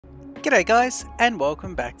G'day guys, and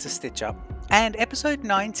welcome back to Stitch Up and episode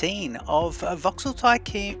 19 of Voxel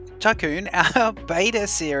Tycoon, our beta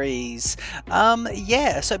series.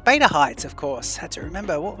 So beta heights, of course. Had to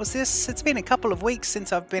remember, what was this? It's been a couple of weeks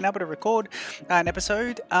since I've been able to record an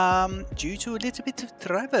episode due to a little bit of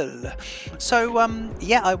travel. So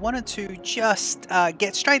I wanted to just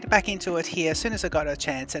get straight back into it here as soon as I got a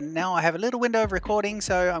chance, and now I have a little window of recording,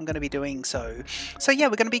 so I'm going to be doing so. So yeah,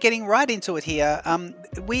 we're going to be getting right into it here.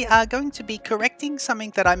 We are going to be correcting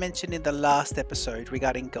something that I mentioned in the last episode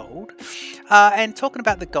regarding gold, and talking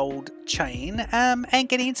about the gold chain, and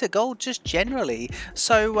getting into gold just generally.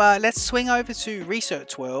 So let's swing over to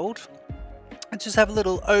Research World and just have a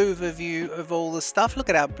little overview of all the stuff. Look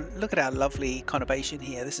at our lovely conurbation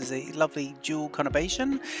here. This is a lovely dual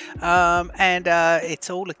conurbation, and it's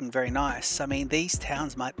all looking very nice. I mean, these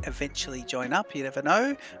towns might eventually join up. You never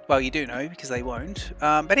know. Well, you do know because they won't.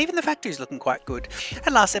 But even the factory is looking quite good.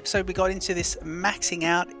 And last episode we got into this maxing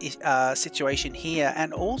out situation here,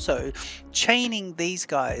 and also chaining these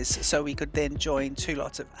guys so we could then join two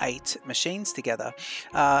lots of 8 machines together.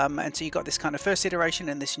 And so you got this kind of first iteration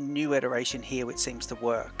and this new iteration here, which seems to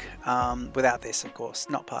work without this, of course,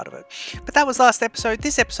 not part of it. But that was last episode.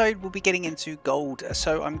 This episode we'll be getting into gold,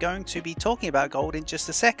 so I'm going to be talking about gold in just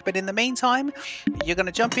a sec, but in the meantime you're going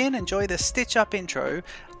to jump in, enjoy the Stitch Up intro,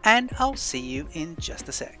 and I'll see you in just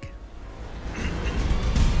a sec.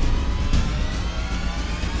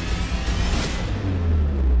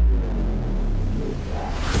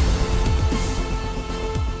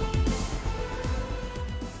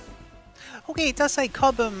 Okay, it does say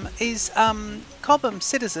Cobham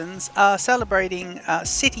citizens are celebrating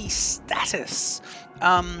city status.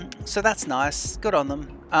 So that's nice. Good on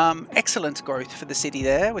them. Excellent growth for the city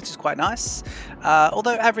there, which is quite nice.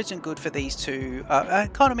 Although average and good for these two.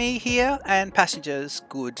 Economy here and passengers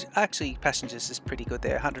good. Actually, passengers is pretty good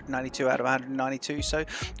there. 192 out of 192. So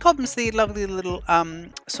Cobham's the lovely little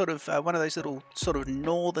one of those little sort of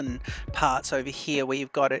northern parts over here where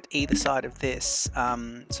you've got it either side of this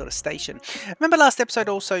sort of station. Remember last episode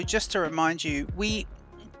also, just to remind you, we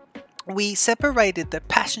separated the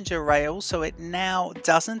passenger rail so it now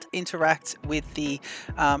doesn't interact with the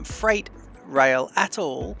freight rail at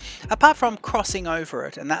all, apart from crossing over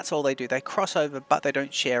it, and that's all they do. They cross over, but they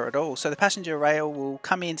don't share at all. So the passenger rail will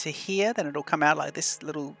come into here, then it'll come out like this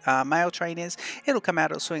little mail train is. It'll come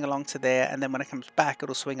out, it'll swing along to there, and then when it comes back,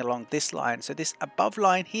 it'll swing along this line. So this above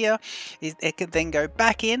line here, it can then go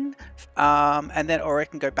back in, or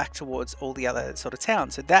it can go back towards all the other sort of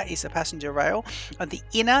towns. So that is the passenger rail. And the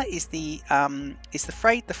inner is the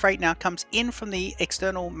freight. The freight now comes in from the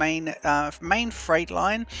external main freight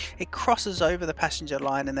line. It crosses over the passenger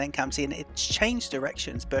line and then comes in. It's changed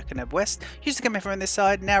directions. Birkenhead West used to come in from this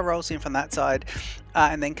side, now rolls in from that side,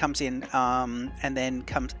 and then comes in and then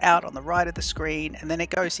comes out on the right of the screen, and then it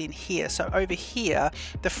goes in here. So over here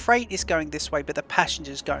the freight is going this way, but the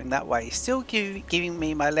passenger is going that way, still giving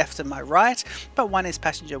me my left and my right, but one is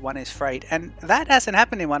passenger, one is freight. And that hasn't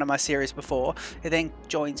happened in one of my series before. It then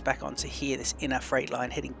joins back onto here, this inner freight line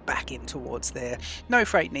heading back in towards there. No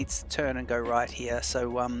freight needs to turn and go right here,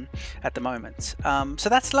 so at the moment. So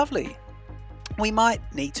that's lovely. We might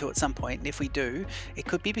need to at some point, and if we do, it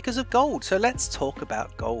could be because of gold. So let's talk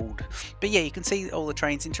about gold. But yeah, you can see all the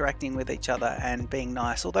trains interacting with each other and being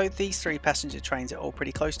nice, although these 3 passenger trains are all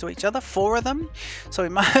pretty close to each other, 4 of them. So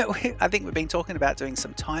I think we've been talking about doing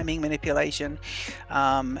some timing manipulation,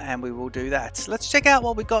 and we will do that. Let's check out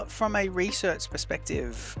what we got from a research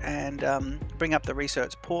perspective and bring up the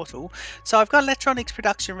research portal. So I've got electronics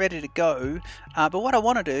production ready to go, but what I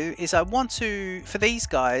want to do is for these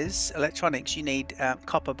guys, electronics, you need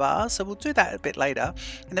copper bars, so we'll do that a bit later.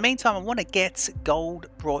 In the meantime, I want to get gold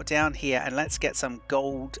brought down here, and let's get some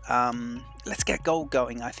gold. Let's get gold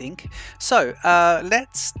going, I think. So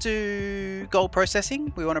let's do gold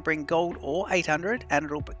processing. We want to bring gold ore 800, and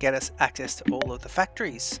it'll get us access to all of the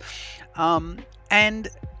factories. And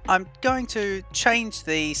I'm going to change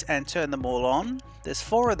these and turn them all on. There's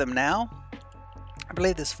 4 of them now. I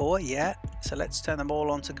believe there's 4, yeah. So let's turn them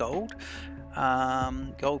all on to gold.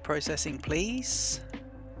 Gold processing, please.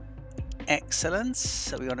 Excellent.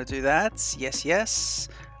 So we want to do that. Yes.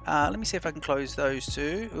 Let me see if I can close those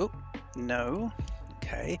 2. Oop, no.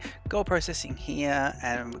 Okay. Gold processing here,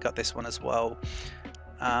 and we've got this one as well.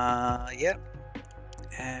 Yep.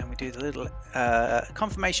 And we do the little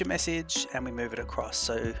confirmation message, and we move it across.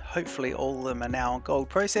 So hopefully all of them are now gold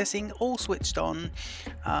processing, all switched on.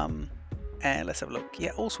 And let's have a look. Yeah,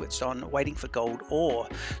 all switched on, waiting for gold ore.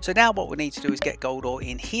 So now what we need to do is get gold ore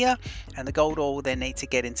in here, and the gold ore will then need to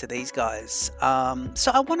get into these guys.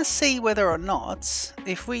 So I want to see whether or not,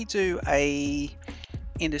 if we do a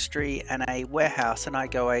industry and a warehouse, and I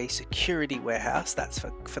go a security warehouse, that's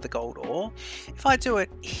for the gold ore. If I do it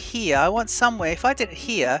here, I want somewhere, if I did it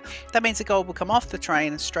here, that means the gold will come off the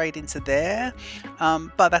train and straight into there,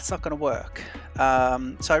 but that's not going to work.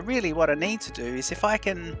 So really what I need to do is, if I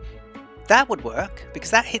can, that would work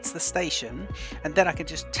because that hits the station, and then I can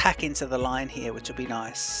just tack into the line here, which will be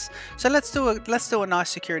nice. So let's do a nice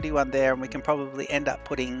security one there, and we can probably end up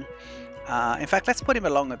putting, in fact, let's put him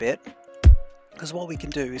along a bit, because what we can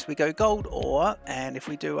do is we go gold ore, and if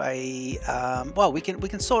we do a well, we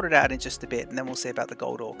can sort it out in just a bit, and then we'll see about the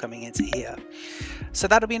gold ore coming into here. So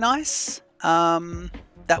that'll be nice.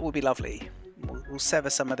 That will be lovely. We'll sever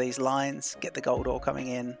some of these lines, get the gold ore coming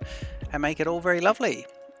in, and make it all very lovely.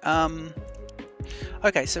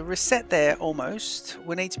 Okay, so we're set there almost.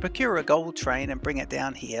 We need to procure a gold train and bring it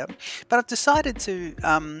down here, but I've decided to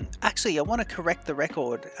actually I want to correct the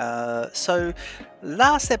record. So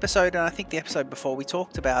last episode, and I think the episode before, we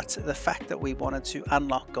talked about the fact that we wanted to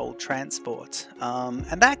unlock gold transport,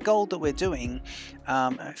 and that gold that we're doing,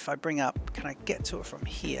 if I bring up, can I get to it from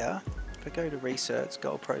here? If I go to research,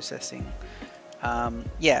 gold processing,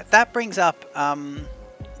 yeah, that brings up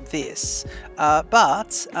this,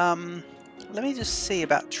 but let me just see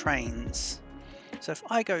about trains. So if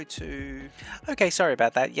I go to, okay, sorry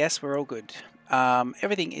about that. Yes, we're all good.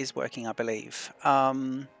 Everything is working, I believe.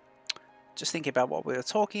 Just thinking about what we were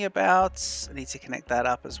talking about. I need to connect that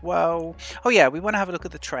up as well. Oh yeah, we want to have a look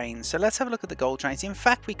at the trains. So let's have a look at the gold trains. In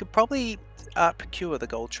fact, we could probably procure the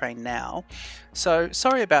gold train now. So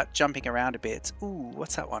sorry about jumping around a bit. Ooh,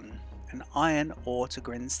 what's that one? An iron ore to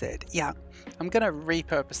Grinstead. Yeah, I'm going to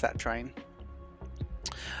repurpose that train.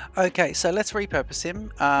 Okay, so let's repurpose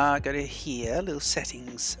him. Go to here, little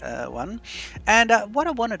settings one. And what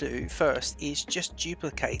I want to do first is just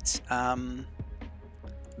duplicate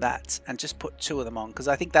that and just put 2 of them on, because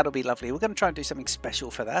I think that'll be lovely. We're going to try and do something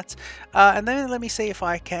special for that. And then let me see if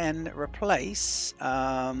I can replace,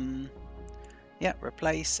 yeah,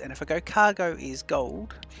 replace, and if I go cargo is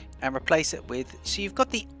gold, and replace it with, so you've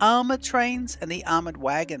got the armored trains and the armored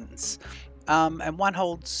wagons. And one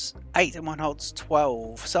holds 8 and one holds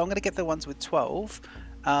 12. So I'm going to get the ones with 12.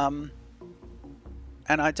 And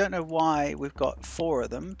I don't know why we've got 4 of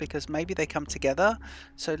them, because maybe they come together.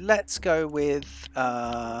 So let's go with,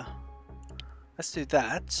 let's do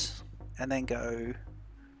that. And then go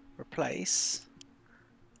replace.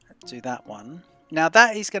 Do that one. Now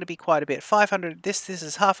that is going to be quite a bit. 500, this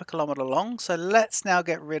is half a kilometre long. So let's now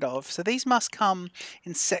get rid of, so these must come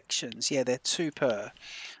in sections. Yeah, they're 2 per.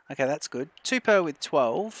 Okay, that's good. 2 per with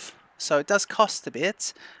 12. So it does cost a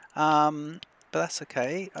bit, but that's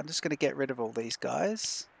okay. I'm just going to get rid of all these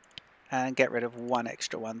guys and get rid of 1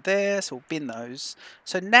 extra one there. So we'll bin those.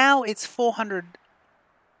 So now it's 400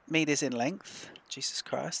 meters in length. Jesus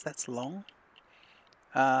Christ, that's long.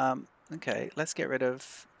 Okay, let's get rid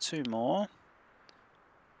of 2 more.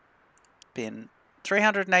 Bin.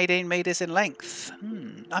 318 meters in length.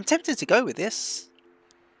 I'm tempted to go with this.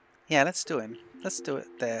 Yeah, let's do him. Let's do it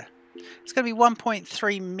there. It's going to be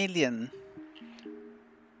 1.3 million.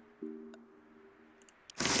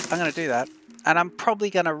 I'm going to do that. And I'm probably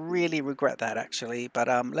going to really regret that, actually. But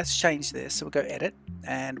let's change this. So we'll go edit.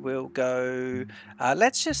 And we'll go...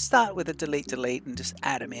 let's just start with a delete and just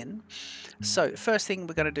add them in. So first thing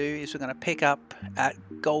we're going to do is we're going to pick up at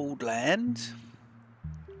Goldland.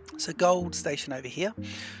 So gold station over here.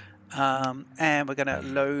 And we're going to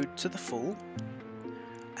load to the full.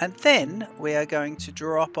 And then we are going to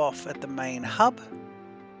drop off at the main hub,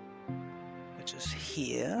 which is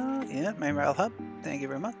here. Yeah, main rail hub. Thank you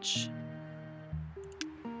very much.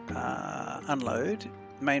 Unload.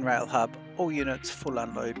 Main rail hub. All units full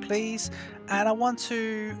unload, please. And I want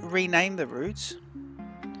to rename the route.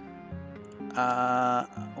 I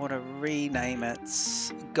want to rename it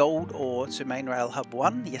Gold Ore to Main Rail Hub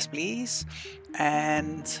 1. Yes, please.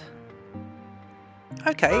 And...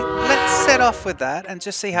 okay, let's set off with that and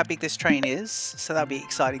just see how big this train is. So that'll be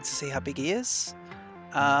exciting to see how big he is.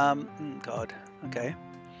 God, okay.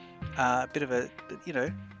 A bit of a, you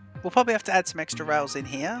know, we'll probably have to add some extra rails in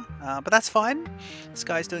here, but that's fine. This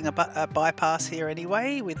guy's doing a bypass here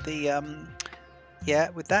anyway with the, yeah,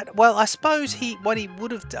 with that. Well, I suppose what he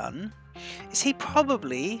would have done is he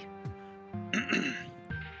probably,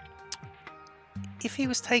 if he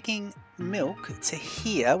was taking milk to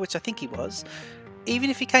here, which I think he was,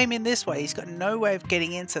 even if he came in this way, he's got no way of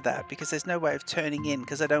getting into that because there's no way of turning in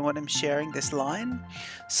because I don't want him sharing this line.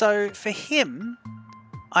 So for him,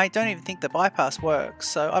 I don't even think the bypass works,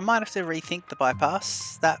 so I might have to rethink the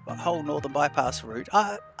bypass, that whole northern bypass route.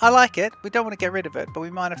 I like it, we don't want to get rid of it, but we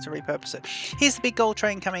might have to repurpose it. Here's the big gold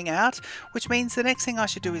train coming out, which means the next thing I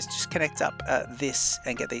should do is just connect up this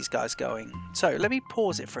and get these guys going. So let me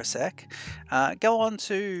pause it for a sec, go on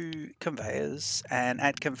to conveyors and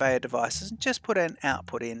add conveyor devices and just put an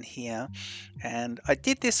output in here. And I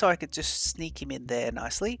did this so I could just sneak him in there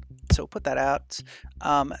nicely, so we'll put that out.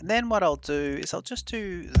 Then what I'll do is I'll just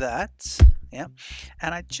do that, yeah,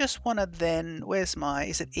 and I just want to then, where's my,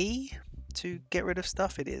 is it E to get rid of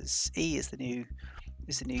stuff? It is. E is the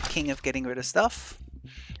new king of getting rid of stuff.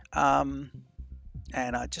 And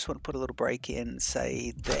I just want to put a little break in,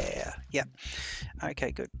 say there, yeah,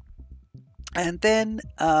 okay, good. And then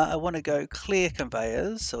I want to go clear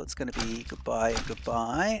conveyors, so it's going to be goodbye and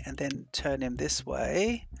goodbye, and then turn him this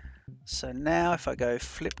way. So now if I go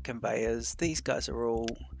flip conveyors, these guys are all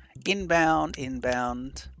inbound,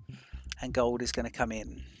 inbound, and gold is going to come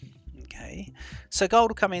in. Okay, so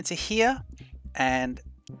gold will come into here and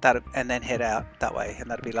then head out that way, and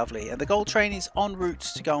that'll be lovely. And the gold train is en route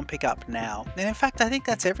to go and pick up now. And in fact, I think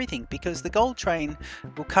that's everything, because the gold train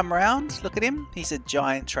will come around. Look at him, he's a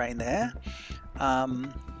giant train there.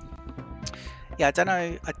 Yeah, I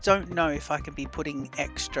don't know if I can be putting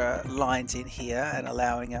extra lines in here and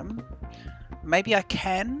allowing them. Maybe I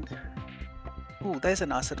can. Oh, there's a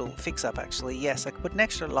nice little fix up actually. Yes, I could put an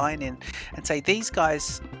extra line in and say these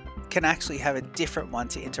guys can actually have a different one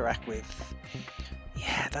to interact with.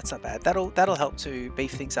 Yeah, that's not bad. That'll help to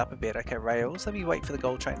beef things up a bit. Okay, rails. Let me wait for the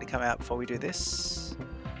gold train to come out before we do this.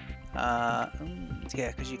 Yeah,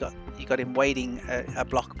 because you got him waiting a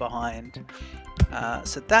block behind.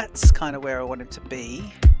 So that's kind of where I want him to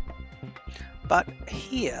be. But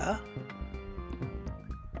here,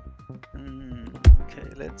 okay,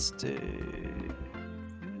 let's do.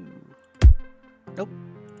 Nope.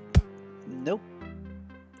 Nope.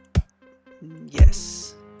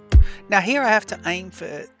 Yes. Now here I have to aim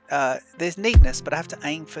for. There's neatness, but I have to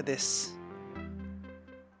aim for this.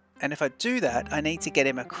 And if I do that, I need to get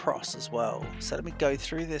him across as well. So let me go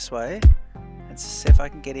through this way and see if I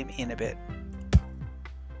can get him in a bit.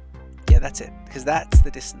 Yeah, that's it, because that's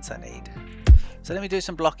the distance I need. So let me do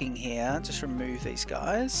some blocking here. Just remove these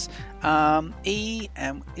guys. E,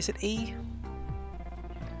 and is it E?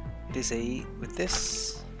 It is E with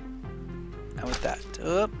this and with that.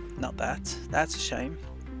 Oh, not that. That's a shame.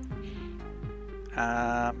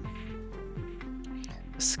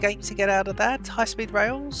 Escape to get out of that. High-speed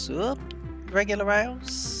rails. Oh, regular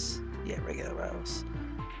rails. Yeah, regular rails.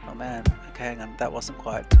 Oh man. Okay, hang on. That wasn't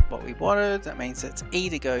quite what we wanted. That means it's E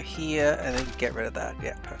to go here and then get rid of that.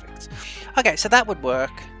 Yeah, perfect. Okay, so that would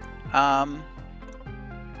work. And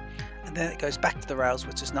then it goes back to the rails,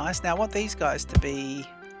 which is nice. Now I want these guys to be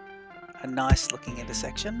a nice looking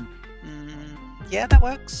intersection. Yeah, that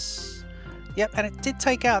works. Yep, and it did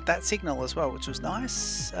take out that signal as well, which was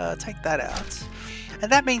nice. Take that out.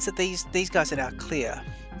 And that means that these guys are now clear.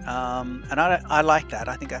 And I like that.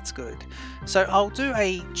 I think that's good. So I'll do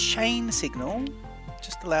a chain signal.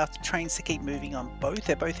 Just allow trains to keep moving on both.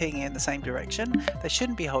 They're both heading in the same direction. They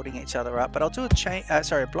shouldn't be holding each other up. But I'll do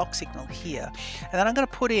a block signal here. And then I'm going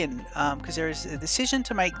to put in, because there is a decision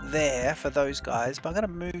to make there for those guys. But I'm going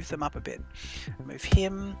to move them up a bit. Move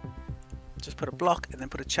him. Just put a block and then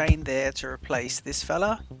put a chain there to replace this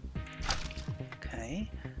fella. Okay.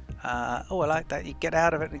 Oh, I like that. You get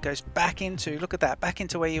out of it and it goes back into, look at that, back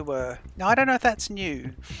into where you were. Now, I don't know if that's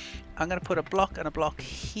new. I'm going to put a block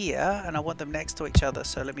here, and I want them next to each other.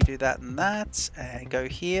 So let me do that and that, and go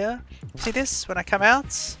here. See this? When I come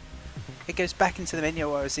out, it goes back into the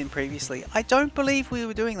menu I was in previously. I don't believe we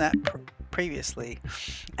were doing that previously.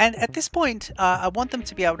 And at this point, I want them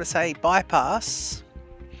to be able to say bypass.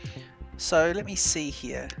 So let me see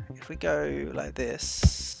here. If we go like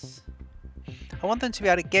this, I want them to be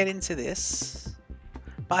able to get into this.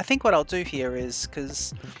 But I think what I'll do here is,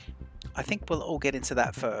 because I think we'll all get into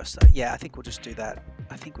that first. Yeah, I think we'll just do that.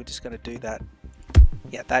 I think we're just going to do that.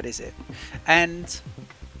 Yeah, that is it. And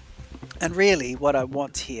really what I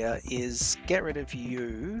want here is get rid of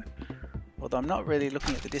you. Although I'm not really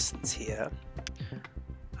looking at the distance here.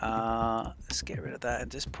 Let's get rid of that and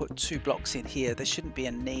just put 2 blocks in here. There shouldn't be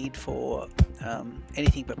a need for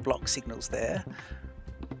anything but block signals there.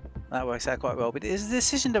 That works out quite well, but there's a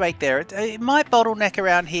decision to make there. It might bottleneck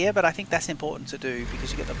around here, but I think that's important to do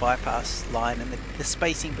because you get the bypass line and the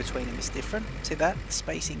spacing between them is different. See that? The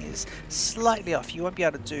spacing is slightly off. You won't be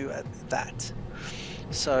able to do that.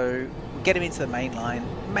 So we'll get him into the main line.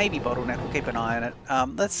 Maybe bottleneck. We'll keep an eye on it.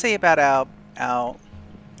 Let's see about our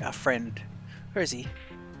friend. Where is he?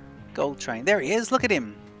 Gold train. There he is. Look at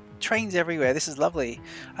him. trains everywhere. This is lovely.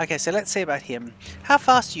 Okay, so let's see about him. How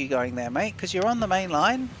fast are you going there, mate? Because you're on the main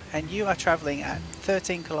line and you are traveling at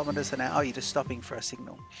 13 kilometers an hour. Oh, you're just stopping for a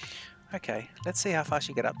signal. Okay, let's see how fast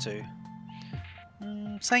you get up to.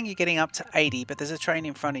 Saying you're getting up to 80, but there's a train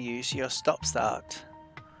in front of you, so you're stop-start.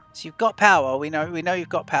 So you've got power. We know you've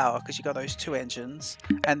got power because you've got those 2 engines,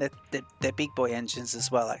 and they're big boy engines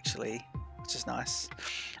as well, actually, which is nice.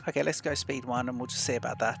 Okay, let's go speed 1 and we'll just see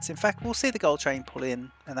about that. In fact, we'll see the gold train pull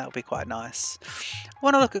in and that'll be quite nice.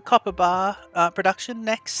 Want to look at copper bar production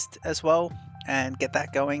next as well and get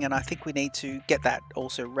that going, and I think we need to get that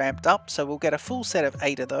also ramped up, so we'll get a full set of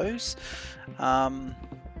 8 of those. And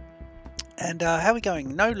how are we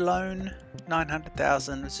going? No loan,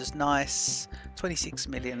 900,000, which is nice. 26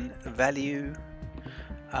 million value.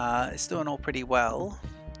 It's doing all pretty well.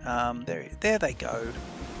 There they go.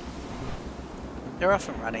 They're off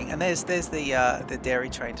and running, and there's the dairy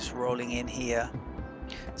train just rolling in here.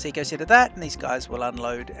 So he goes into that, and these guys will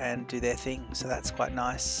unload and do their thing. So that's quite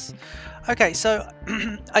nice. Okay, so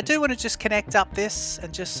I do want to just connect up this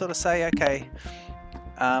and just sort of say, okay,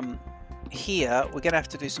 here we're going to have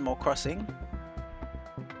to do some more crossing.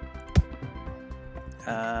 If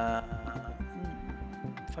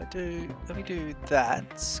I do, let me do that,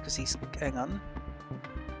 because he's, hang on.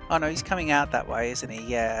 Oh no, he's coming out that way, isn't he?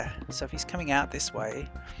 Yeah. So if he's coming out this way,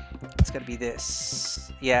 it's going to be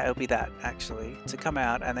this. Yeah, it'll be that, actually. To come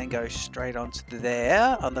out and then go straight onto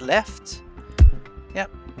there on the left.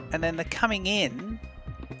 Yep. And then the coming in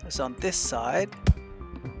is on this side.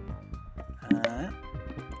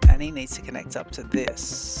 And he needs to connect up to this.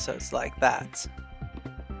 So it's like that.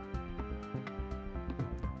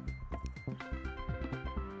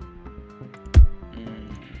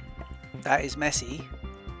 That is messy.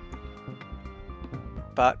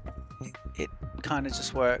 But it kind of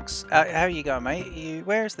just works. How are you going, mate?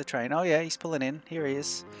 Where is the train? Oh yeah, he's pulling in. Here he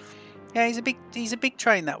is. Yeah, he's a big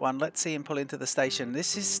train, that one. Let's see him pull into the station. This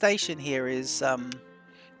station here is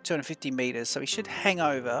 250 meters, so he should hang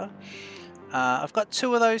over. I've got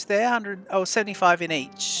 2 of those there, 75 in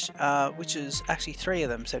each, which is actually 3 of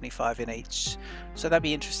them, 75 in each. So that'd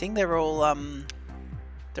be interesting. They're all going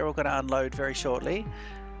to unload very shortly.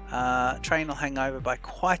 Train will hang over by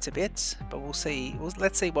quite a bit, but we'll see.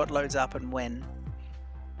 Let's see what loads up and when.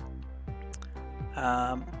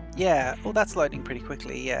 Yeah, well, that's loading pretty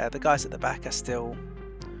quickly. Yeah, the guys at the back are still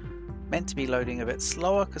meant to be loading a bit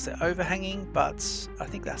slower because they're overhanging, but I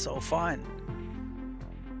think that's all fine.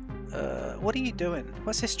 What are you doing?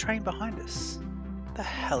 What's this train behind us? What the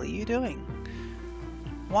hell are you doing?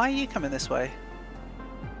 Why are you coming this way?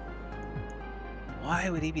 Why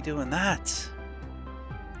would he be doing that?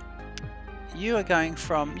 You are going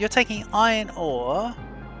from... You're taking iron ore.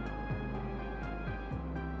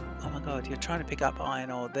 Oh my god, you're trying to pick up iron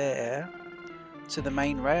ore there to the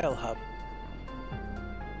main rail hub.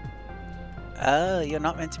 Oh, you're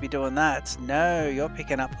not meant to be doing that. No, you're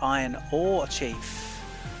picking up iron ore, chief.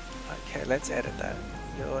 Okay, let's edit that.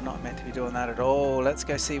 You're not meant to be doing that at all. Let's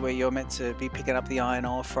go see where you're meant to be picking up the iron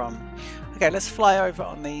ore from. Okay, let's fly over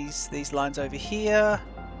on these lines over here.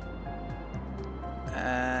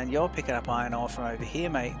 And you're picking up iron ore from over here,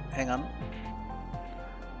 mate. Hang on.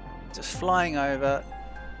 Just flying over.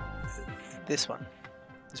 This one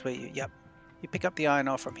is where you, yep. You pick up the iron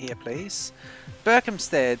ore from here, please.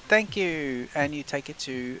 Berkhamsted, thank you. And you take it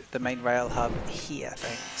to the main rail hub here,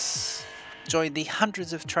 thanks. Join the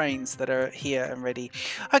hundreds of trains that are here and ready.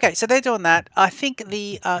 Okay, so they're doing that. I think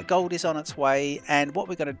the gold is on its way, and what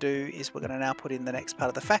we're going to do is we're going to now put in the next part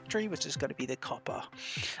of the factory, which is going to be the copper.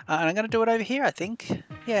 And I'm going to do it over here, I think.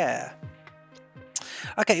 Yeah.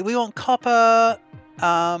 Okay, we want copper.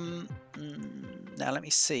 Now let me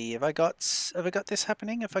see. Have I got this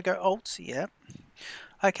happening? If I go Alt, yeah.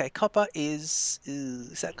 Okay, copper is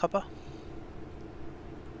that copper?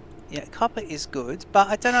 Yeah, copper is good, but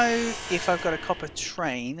I don't know if I've got a copper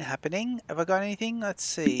train happening. Have I got anything? Let's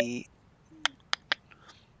see.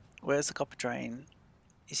 Where's the copper train?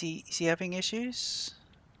 Is he having issues?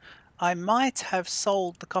 I might have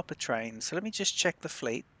sold the copper train, so let me just check the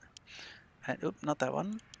fleet. And oop, not that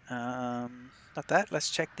one. Not that. Let's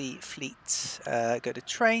check the fleet. Go to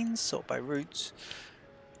trains, sort by route.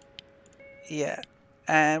 Yeah,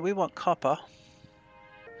 and we want copper.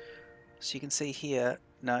 So you can see here.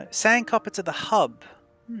 No, sand copper to the hub.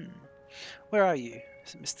 Where are you,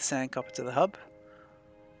 Mr. Sand Copper to the hub?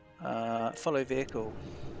 Follow vehicle.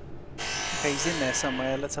 Okay, he's in there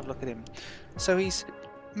somewhere. Let's have a look at him. So he's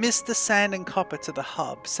Mr. Sand and Copper to the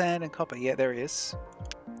hub. Sand and copper. Yeah, there he is.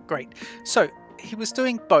 Great. So he was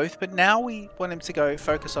doing both, but now we want him to go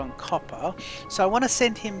focus on copper. So I want to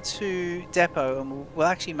send him to depot, and we'll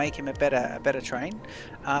actually make him a better train.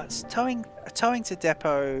 It's towing to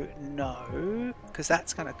depot, no, because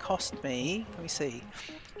that's going to cost me. Let me see.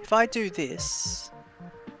 If I do this,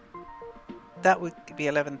 that would be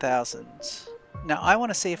 11,000. Now I want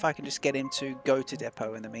to see if I can just get him to go to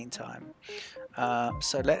depot in the meantime.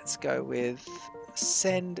 So let's go with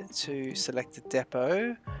send to selected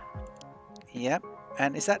depot. Yep,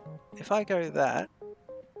 and is that, if I go that,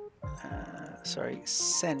 sorry,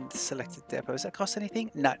 send selected depot, does that cost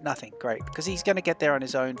anything? No, nothing, great, because he's going to get there on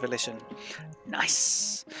his own volition.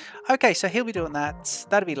 Nice. Okay, so he'll be doing that.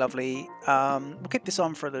 That'll be lovely. We'll keep this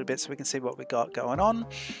on for a little bit so we can see what we got going on,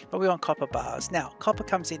 but we want copper bars. Now, copper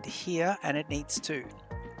comes into here and it needs to.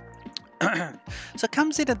 So it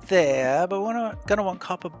comes into there, but we're going to want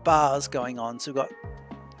copper bars going on, so we've got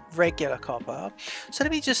regular copper. So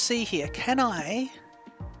let me just see here, can I,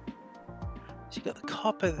 so you've got the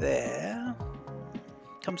copper there,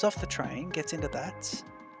 comes off the train, gets into that.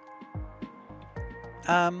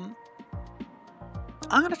 I'm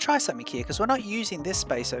going to try something here because we're not using this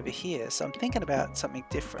space over here, so I'm thinking about something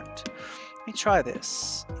different. Let me try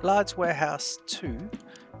this. Large warehouse 2.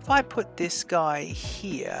 If I put this guy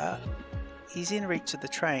here, he's in reach of the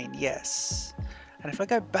train, yes. And if I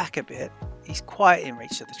go back a bit, he's quite in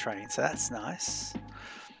reach of the train, so that's nice.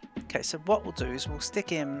 Okay, so what we'll do is we'll stick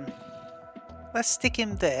him, let's stick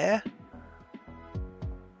him there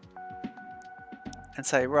and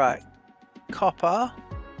say, right, copper,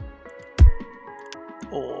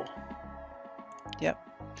 ore. Yep.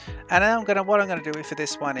 And then what I'm going to do for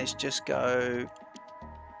this one is just go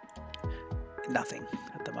nothing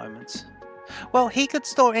at the moment. Well, he could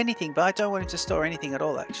store anything, but I don't want him to store anything at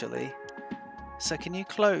all, actually. So can you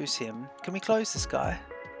close him? Can we close this guy?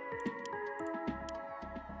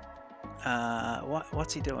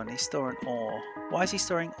 What's he doing? He's storing ore. Why is he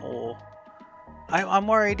storing ore? I'm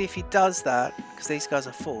worried if he does that, because these guys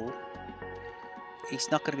are full,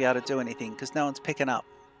 he's not going to be able to do anything because no one's picking up.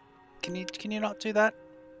 Can you not do that?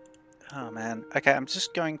 Oh man. Okay, I'm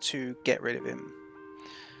just going to get rid of him.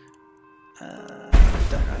 I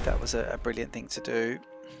don't know if that was a brilliant thing to do.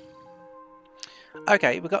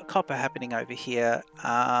 Okay, we've got copper happening over here.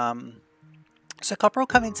 So copper will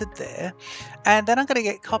come into there, and then I'm going to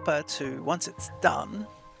get copper to, once it's done,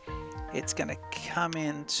 it's going to come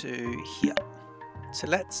into here. So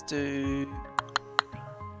let's do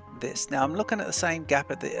this. Now I'm looking at the same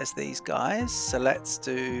gap as these guys, so let's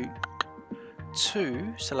do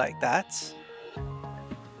 2, select that.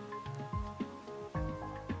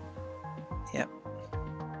 Yep.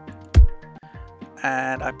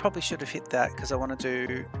 And I probably should have hit that because I want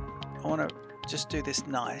to just do this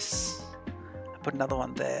nice. I put another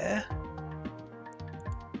one there.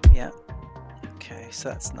 Yep. Okay, so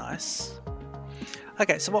that's nice.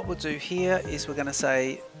 Okay, so what we'll do here is we're going to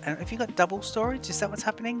say, and have you got double storage? Is that what's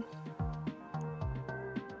happening?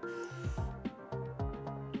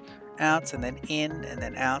 Out and then in, and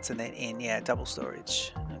then out and then in. Yeah, double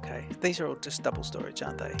storage. Okay, these are all just double storage,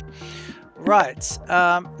 aren't they? Right.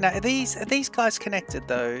 Now, are these guys connected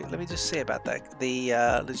though? Let me just see about that. The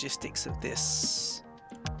logistics of this.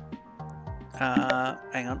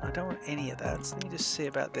 Hang on, I don't want any of that. So let me just see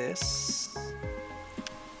about this.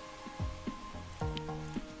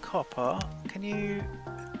 Copper, can you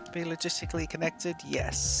be logistically connected?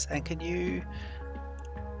 Yes. And can you,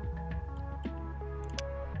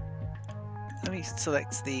 let me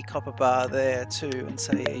select the copper bar there too and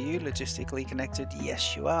say, are you logistically connected?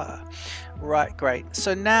 Yes, you are. Right, great.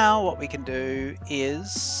 So now what we can do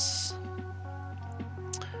is,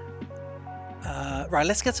 right,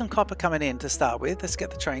 let's get some copper coming in to start with. Let's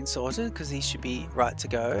get the train sorted because these should be right to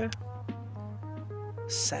go.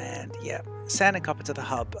 Sand, yeah. Sand and copper to the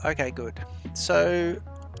hub. Okay, good. So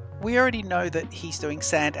we already know that he's doing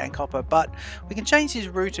sand and copper, but we can change his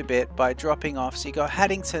route a bit by dropping off. So you go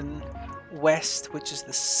Haddington West, which is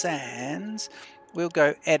the sand. We'll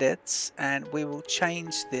go edit and we will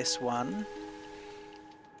change this one.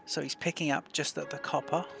 So he's picking up just at the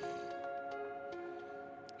copper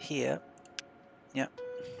here. Yep.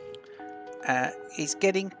 He's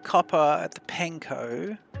getting copper at the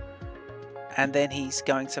Penco, and then he's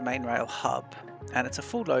going to main rail hub, and it's a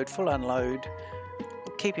full load, full unload.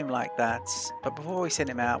 We'll keep him like that, but before we send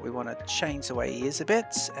him out we want to change the way he is a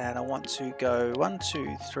bit, and I want to go 1,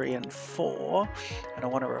 2, 3 and 4, and I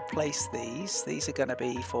want to replace these are going to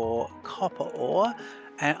be for copper ore,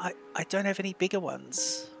 and I don't have any bigger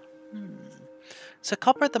ones. So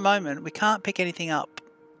copper at the moment we can't pick anything up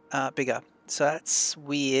bigger, so that's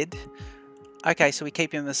weird. Okay, so we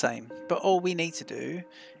keep him the same, but all we need to do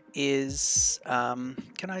is,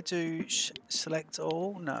 can I do select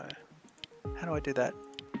all? No. How do I do that?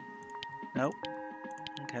 Nope.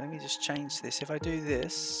 Okay, let me just change this. If I do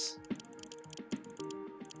this,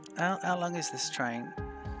 how long is this train?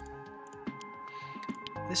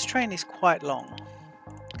 This train is quite long.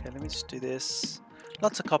 Okay, let me just do this.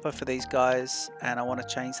 Lots of copper for these guys, and I want to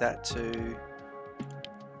change that to...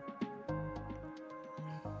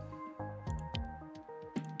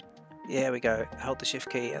 There we go. Hold the shift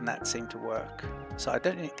key, and that seemed to work. So I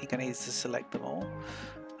don't think I need to select them all.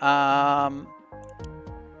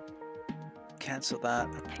 Cancel that.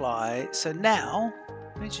 Apply. So now,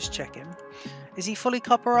 let me just check him. Is he fully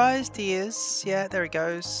copperized? He is. Yeah, there he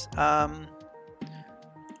goes. Cancel.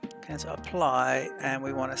 Apply, and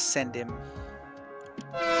we want to send him.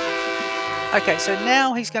 Okay, so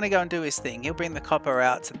now he's going to go and do his thing. He'll bring the copper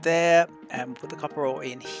out to there and put the copper ore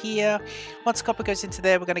in here. Once the copper goes into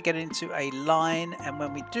there, we're going to get it into a line. And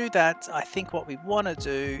when we do that, I think what we want to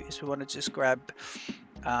do is we want to just grab,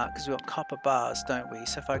 because we've got copper bars, don't we?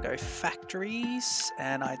 So if I go factories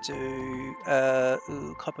and I do,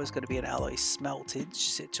 copper is going to be an alloy smeltage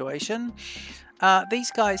situation.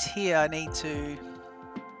 These guys here, I need to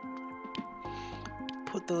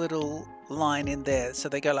put the little line in there, so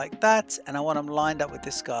they go like that, and I want them lined up with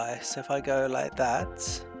this guy. So if I go like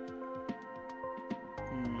that,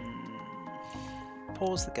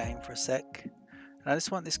 pause the game for a sec, and I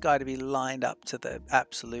just want this guy to be lined up to the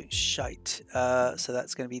absolute shite. So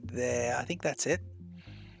that's going to be there. I think that's it.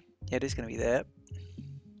 Yeah, it is going to be there.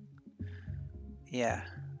 Yeah,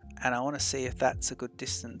 and I want to see if that's a good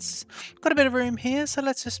distance. Got a bit of room here, so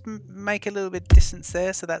let's just make a little bit of distance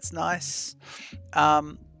there, so that's nice.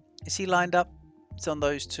 Is he lined up? It's on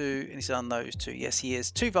those two, and he's on those two. Yes, he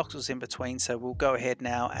is. 2 voxels in between, so we'll go ahead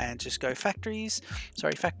now and just go factories.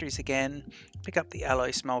 Sorry, factories again. Pick up the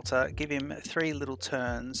alloy smelter, give him 3 little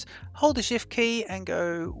turns. Hold the shift key and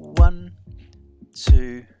go 1,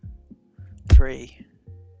 2, 3,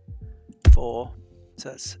 4. So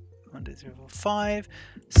that's 1, 2, 3, 4, 5,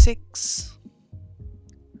 6,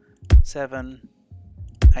 7,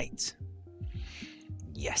 8.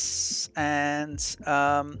 Yes, and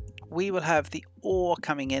we will have the ore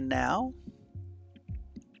coming in now.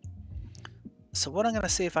 So what I'm going to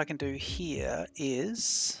see if I can do here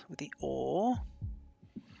is, with the ore,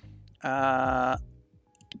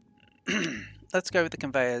 let's go with the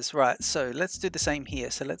conveyors. Right, so let's do the same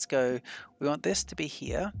here. So let's go, we want this to be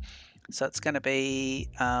here. So it's going to be,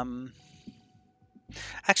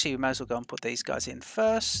 actually we might as well go and put these guys in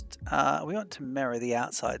first. We want to mirror the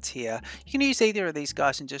outsides here. You can use either of these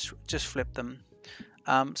guys and just flip them.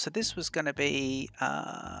 So this was going to be,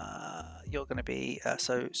 you're going to be,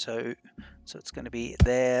 so it's going to be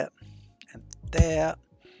there, and there,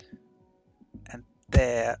 and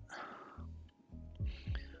there,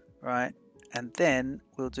 right? And then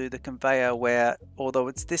we'll do the conveyor where, although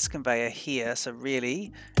it's this conveyor here, so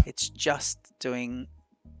really it's just doing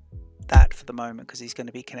that for the moment because he's going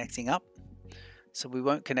to be connecting up. So we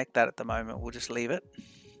won't connect that at the moment, we'll just leave it.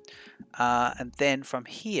 And then from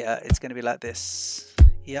here, it's going to be like this.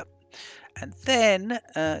 Yep. And then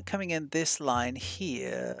coming in this line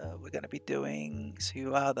here, we're going to be doing, so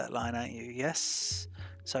you are that line, aren't you? Yes.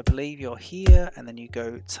 So I believe you're here, and then you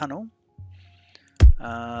go tunnel.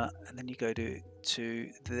 And then you go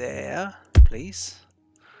to there, please.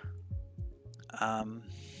 And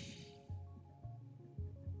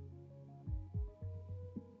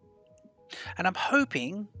I'm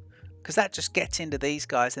hoping, because that just gets into these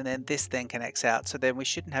guys, and then this then connects out, so then we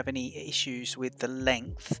shouldn't have any issues with the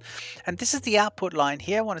length. And this is the output line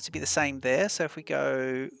here. I want it to be the same there. So if we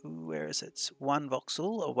go, where is it? It's 1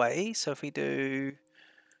 voxel away. So if we do,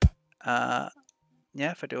 yeah,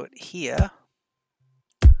 if I do it here,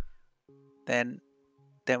 then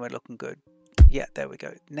we're looking good. Yeah, there we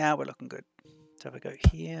go. Now we're looking good. So if I go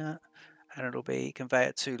here, and it'll be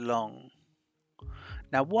conveyor too long.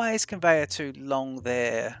 Now, why is conveyor too long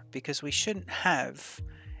there? Because we shouldn't have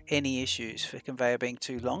any issues for conveyor being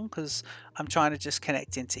too long, because I'm trying to just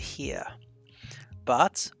connect into here.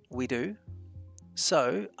 But we do.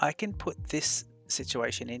 So I can put this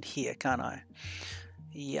situation in here, can't I?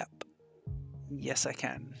 Yep. Yes, I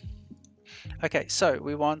can. Okay, so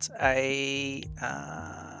we want a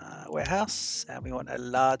warehouse, and we want a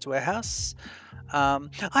large warehouse. I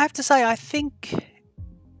have to say, I think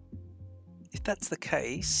if that's the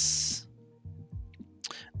case,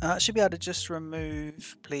 I should be able to just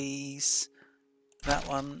remove, please, that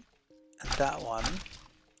one and that one.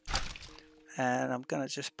 And I'm going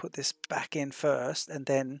to just put this back in first, and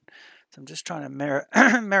then, so I'm just trying to mirror,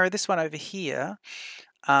 mirror this one over here.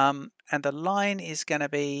 And the line is going to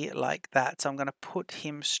be like that. So I'm going to put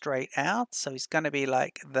him straight out. So he's going to be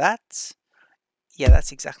like that. Yeah,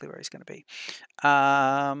 that's exactly where he's going to be.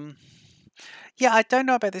 Yeah, I don't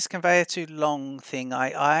know about this conveyor too long thing.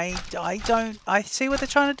 I see what they're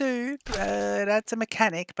trying to do. That's a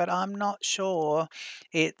mechanic, but I'm not sure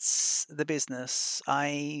it's the business.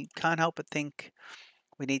 I can't help but think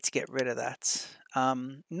we need to get rid of that.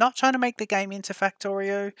 Not trying to make the game into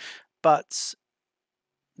Factorio, but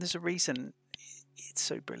there's a reason it's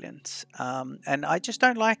so brilliant. And I just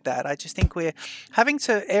don't like that. I just think we're having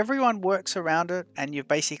to, everyone works around it, and you've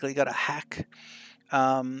basically got a hack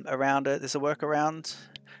around it. There's a workaround,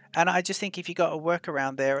 and I just think if you got a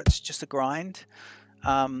workaround there, it's just a grind.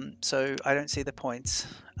 So I don't see the points.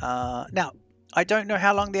 Now, I don't know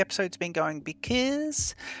how long the episode's been going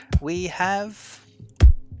because we have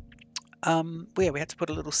we had to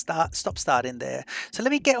put a little stop start in there. So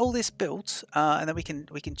let me get all this built, and then we can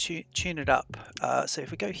tune it up. So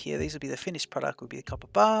if we go here, these will be the finished product. Will be the copper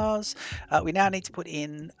bars. We now need to put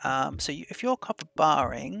in. If you're copper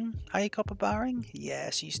barring, are you copper barring?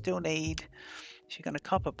 Yes. You still need. If you're going to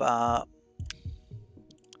copper bar.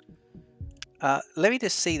 Let me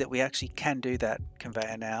just see that we actually can do that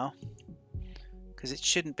conveyor now, because it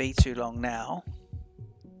shouldn't be too long now.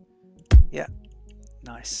 Yeah.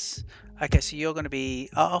 Nice. Okay, so you're going to be.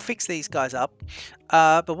 I'll fix these guys up.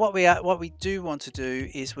 But what we do want to do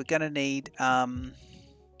is we're going to need. Yeah,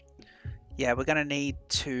 we're going to need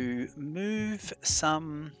to move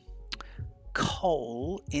some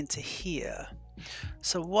coal into here.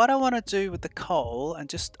 So what I want to do with the coal,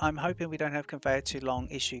 and I'm hoping we don't have conveyor too long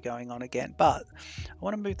issue going on again. But I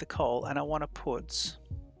want to move the coal, and I want to put.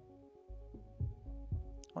 I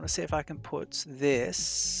want to see if I can put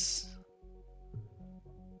this.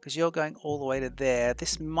 Because you're going all the way to there.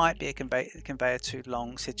 This might be a conveyor too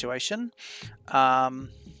long situation. Let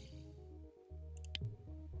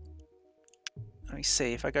me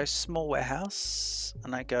see if I go small warehouse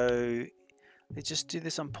and I go, let's just do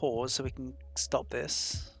this on pause so we can stop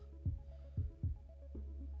this.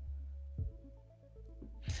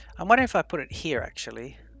 I'm wondering if I put it here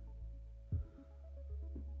actually.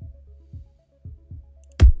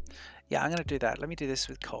 Yeah, I'm going to do that. Let me do this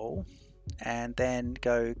with coal. And then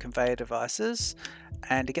go conveyor devices,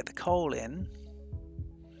 and to get the coal in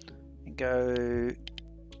and go,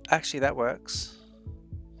 actually that works,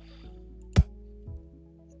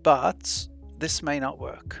 but this may not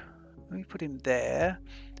work. Let me put him there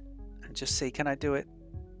and just see, can I do it?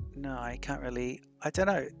 No, I can't really. I don't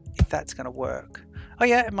know if that's going to work. Oh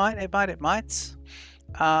yeah, it might.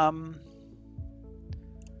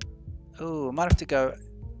 Oh, I might have to go.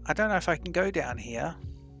 I don't know if I can go down here.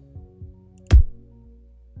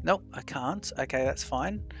 Nope, I can't. Okay, that's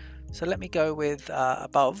fine. So let me go with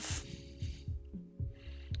above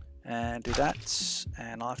and do that.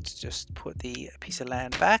 And I'll have to just put the piece of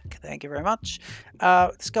land back. Thank you very much.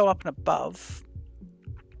 Let's go up and above.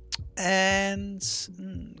 And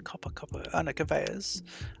copper. Oh no, conveyors.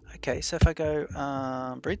 Okay, so if I go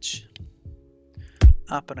bridge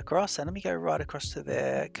up and across, and let me go right across to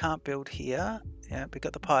there. Can't build here. Yeah, we've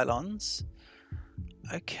got the pylons.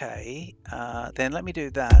 Okay, then let me do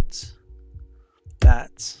that, and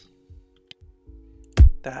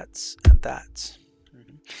that.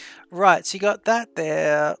 Right, so you got that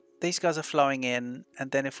there. These guys are flowing in,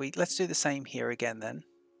 and then let's do the same here again then.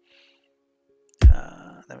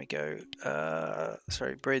 There we go.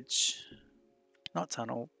 Sorry, bridge, not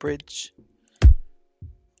tunnel, bridge,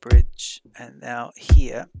 and now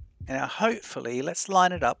here. And now hopefully, let's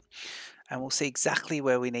line it up, and we'll see exactly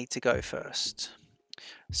where we need to go first.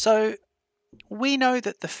 So we know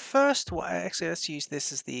that the first one, actually let's use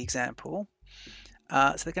this as the example.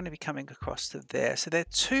 So they're going to be coming across to there. So they're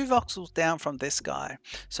 2 voxels down from this guy.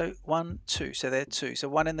 So 1, 2, so they're 2. So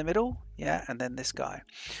 1 in the middle, yeah, and then this guy.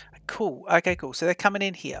 Cool, okay, cool. So they're coming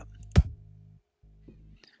in here.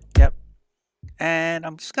 Yep. And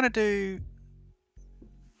I'm just going to do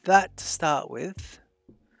that to start with.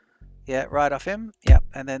 Yeah, right off him. Yep.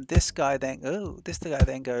 And then this guy then,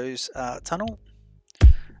 goes tunnel.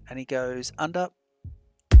 And he goes under,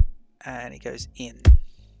 and he goes in,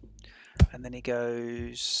 and then he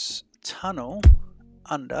goes tunnel,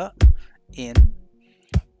 under, in,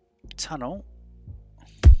 tunnel,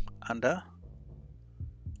 under.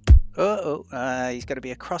 He's got to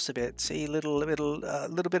be across a bit. See, little bit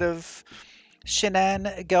of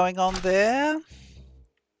shenan going on there.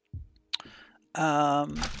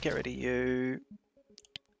 Get rid of you.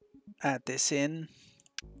 Add this in.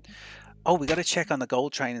 Oh, we got to check on the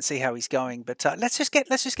gold train and see how he's going. But let's just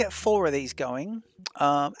get 4 of these going.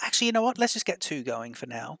 Actually, you know what? Let's just get 2 going for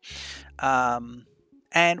now.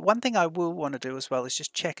 And one thing I will want to do as well is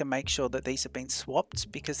just check and make sure that these have been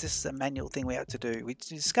swapped, because this is a manual thing we have to do. We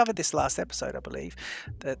discovered this last episode, I believe,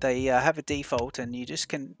 that they have a default and you just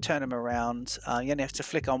can turn them around. You only have to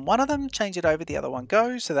flick on one of them, change it over, the other one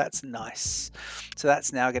goes. So that's nice. So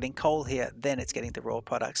that's now getting coal here, then it's getting the raw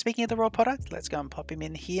product. Speaking of the raw product, let's go and pop him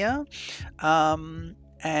in here.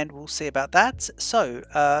 And we'll see about that. So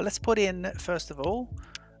let's put in, first of all,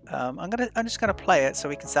 I'm just gonna play it so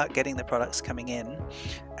we can start getting the products coming in,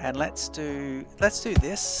 and let's do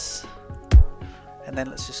this, and then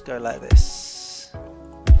let's just go like this.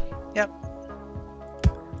 Yep.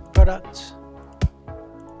 Product,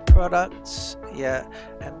 yeah,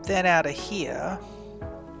 and then out of here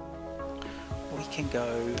we can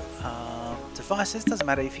go devices. Doesn't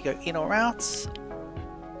matter if you go in or out.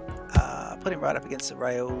 Put him right up against the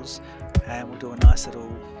rails, and we'll do a nice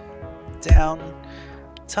little down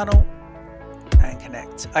tunnel and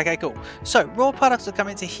connect. Okay, cool. So raw products will come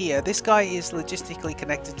into here. This guy is logistically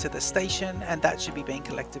connected to the station, and that should be being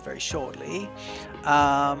collected very shortly.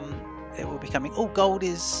 It will be coming. Oh, gold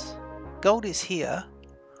is here.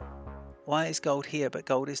 Why is gold here but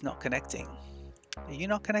gold is not connecting? Are you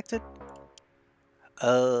not connected?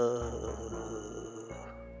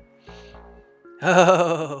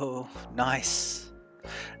 Oh, nice.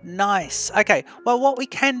 Okay, well, what we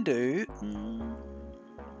can do,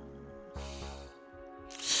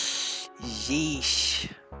 yeesh.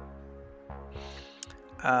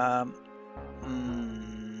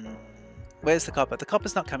 Where's the copper? The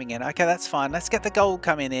copper's not coming in. Okay, that's fine. Let's get the gold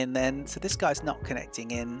coming in then. So this guy's not connecting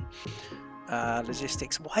in.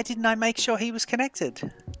 Logistics. Why didn't I make sure he was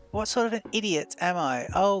connected? What sort of an idiot am I?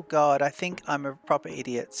 Oh god, I think I'm a proper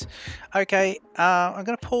idiot. Okay, I'm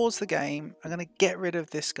going to pause the game. I'm going to get rid of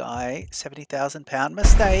this guy. £70,000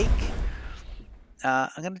 mistake. I'm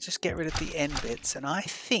going to just get rid of the end bits, and I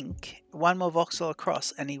think one more voxel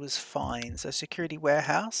across and he was fine. So security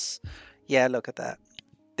warehouse. Yeah, look at that.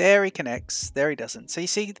 There he connects. There he doesn't. So you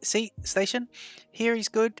see station? Here he's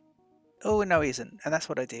good. Oh, no he isn't. And that's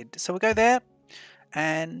what I did. So we'll go there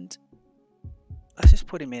and let's just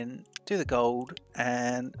put him in, do the gold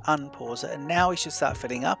and unpause it. And now he should start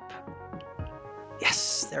filling up.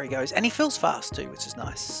 Yes, there he goes. And he fills fast too, which is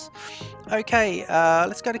nice. Okay,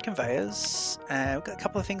 let's go to conveyors. We've got a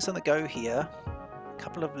couple of things on the go here. A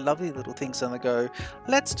couple of lovely little things on the go.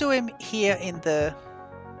 Let's do him here in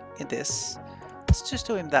this. Let's just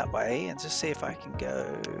do him that way and just see if I can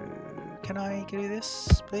go. Can I do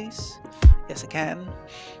this, please? Yes, I can.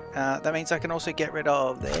 That means I can also get rid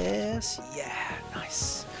of this. Yeah,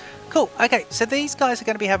 nice. Cool. Okay, so these guys are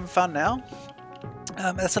going to be having fun now.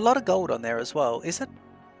 There's a lot of gold on there as well. Is it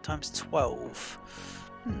times 12?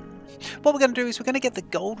 What we're going to do is we're going to get the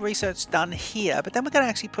gold research done here, but then we're going to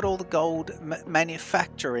actually put all the gold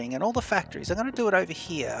manufacturing and all the factories. I'm going to do it over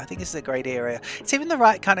here. I think this is a great area. It's even the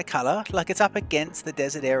right kind of color, like it's up against the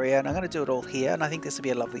desert area, and I'm going to do it all here, and I think this will be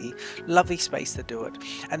a lovely space to do it.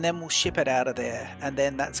 And then we'll ship it out of there, and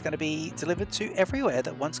then that's going to be delivered to everywhere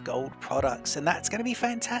that wants gold products, and that's going to be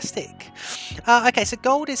fantastic. Okay, so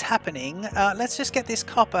gold is happening. Let's just get this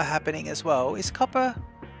copper happening as well. Is copper...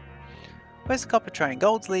 Where's the copper train?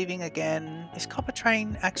 Gold's leaving again. Is copper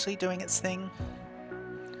train actually doing its thing?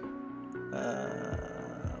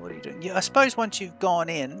 What are you doing? Yeah, I suppose once you've gone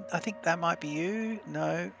in, I think that might be you.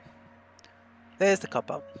 No. There's the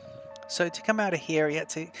copper. So to come out of here, he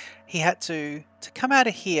had to come out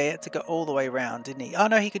of here, he had to go all the way around, didn't he? Oh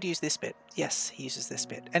no, he could use this bit. Yes, he uses this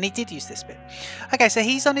bit. And he did use this bit. Okay, so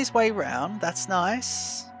he's on his way round. That's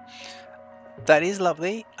nice. That is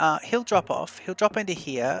lovely. He'll drop off. He'll drop into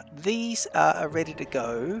here. These are ready to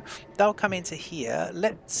go. They'll come into here.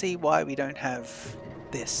 Let's see why we don't have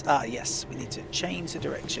this. Yes, we need to change the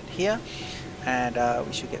direction here. And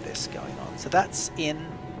we should get this going on. So that's in.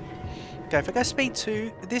 Okay, if I go speed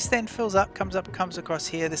 2, this then fills up, comes across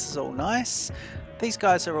here. This is all nice. These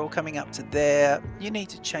guys are all coming up to there. You need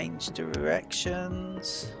to change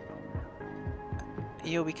directions.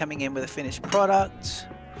 You'll be coming in with a finished product.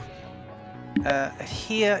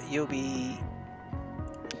 Here you'll be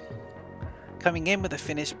coming in with a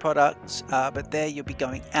finished product, but there you'll be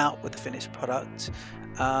going out with a finished product.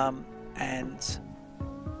 And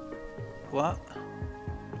what?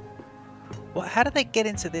 How do they get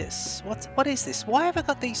into this? What is this? Why have I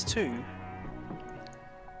got these two?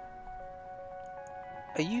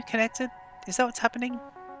 Are you connected? Is that what's happening?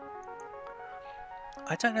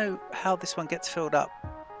 I don't know how this one gets filled up.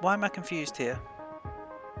 Why am I confused here?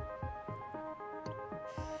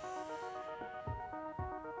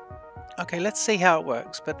 Okay, let's see how it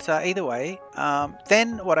works, but either way,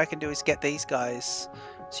 then what I can do is get these guys.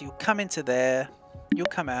 So you come into there, you'll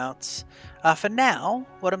come out. For now,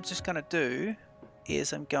 what I'm just going to do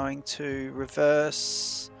is I'm going to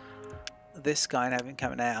reverse this guy and have him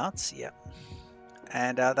coming out. Yep.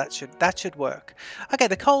 And that should work. Okay,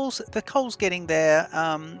 the coal's getting there,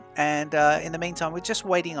 and in the meantime, we're just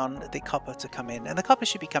waiting on the copper to come in, and the copper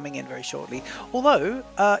should be coming in very shortly. Although,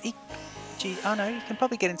 oh no, you can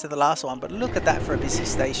probably get into the last one, but look at that for a busy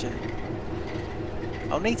station.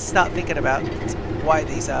 I'll need to start thinking about why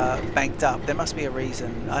these are banked up. There must be a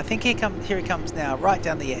reason. I think here he comes now, right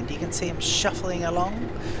down the end. You can see him shuffling along,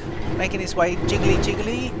 making his way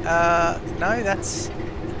jiggly. No, that's...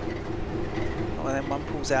 Oh, and then one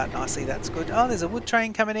pulls out nicely. That's good. Oh, there's a wood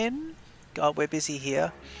train coming in. God, we're busy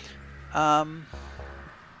here.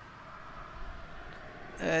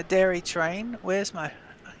 Dairy train. Where's my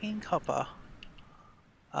fucking copper?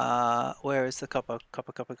 Where is the copper?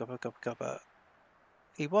 Copper.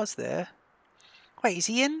 He was there. Wait, is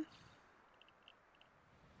he in?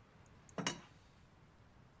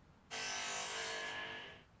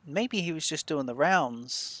 Maybe he was just doing the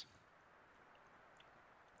rounds.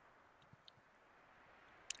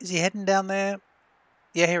 Is he heading down there?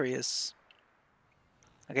 Yeah, here he is.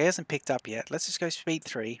 Okay, he hasn't picked up yet. Let's just go speed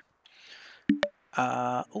 3.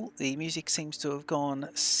 Oh, the music seems to have gone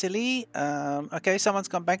silly. Okay, someone's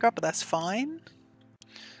gone bankrupt, but that's fine.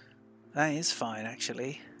 That is fine,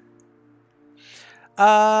 actually.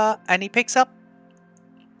 And he picks up.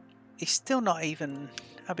 He's still not even...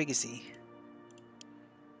 How big is he?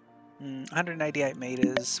 188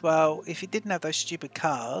 meters. Well, if he didn't have those stupid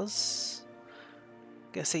cars...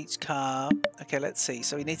 Guess each car... Okay, let's see.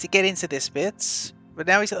 So he needs to get into this bit. But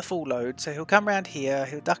now he's got the full load. So he'll come around here.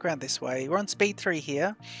 He'll duck around this way. We're on speed 3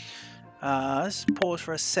 here. Let's pause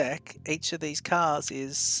for a sec. Each of these cars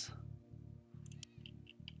is...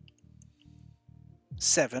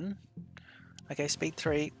 7. Okay, speed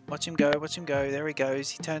 3. Watch him go, watch him go. There he goes.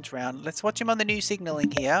 He turns around. Let's watch him on the new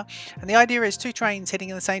signalling here. And the idea is 2 trains heading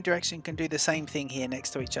in the same direction can do the same thing here next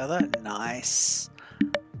to each other. Nice.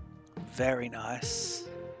 Very nice.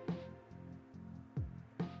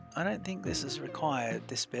 I don't think this is required,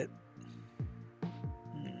 this bit.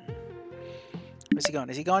 Where's he gone?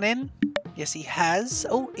 Has he gone in? Yes, he has.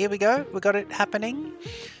 Oh, here we go. We got it happening.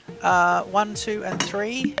 1, 2, and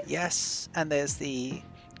 3. Yes. And there's the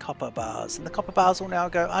copper bars. And the copper bars will now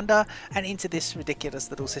go under and into this ridiculous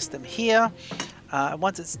little system here. And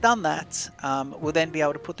once it's done that, we'll then be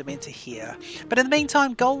able to put them into here. But in the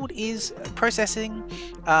meantime, Gold is processing.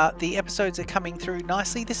 The episodes are coming through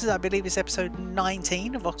nicely. This is, I believe, is episode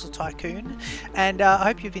 19 of Voxel Tycoon. And I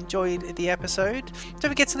hope you've enjoyed the episode. Don't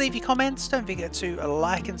forget to leave your comments. Don't forget to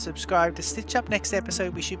like and subscribe to stitch up. Next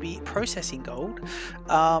episode, we should be processing gold.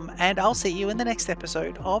 And I'll see you in the next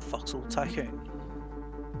episode of Voxel Tycoon.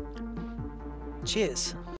 Cheers.